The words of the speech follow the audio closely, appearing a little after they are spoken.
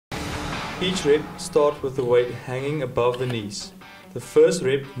Each rep starts with the weight hanging above the knees. The first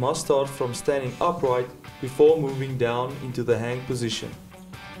rep must start from standing upright before moving down into the hang position.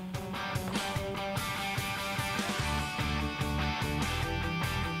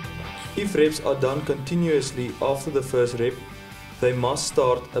 If reps are done continuously after the first rep, they must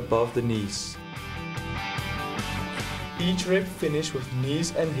start above the knees. Each rep finishes with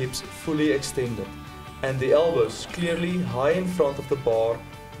knees and hips fully extended and the elbows clearly high in front of the bar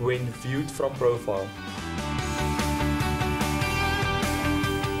when viewed from profile.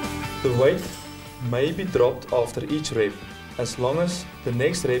 The weight may be dropped after each rep, as long as the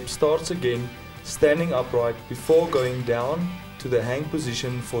next rep starts again standing upright before going down to the hang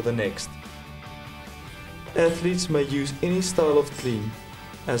position for the next. Athletes may use any style of clean,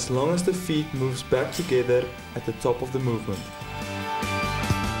 as long as the feet moves back together at the top of the movement.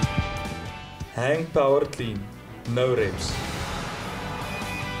 Hang power clean, no reps.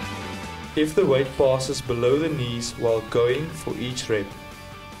 If the weight passes below the knees while going for each rep.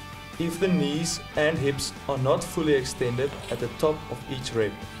 If the knees and hips are not fully extended at the top of each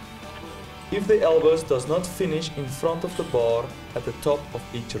rep. If the elbows does not finish in front of the bar at the top of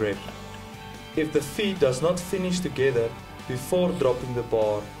each rep. If the feet does not finish together before dropping the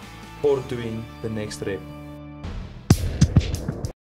bar or doing the next rep.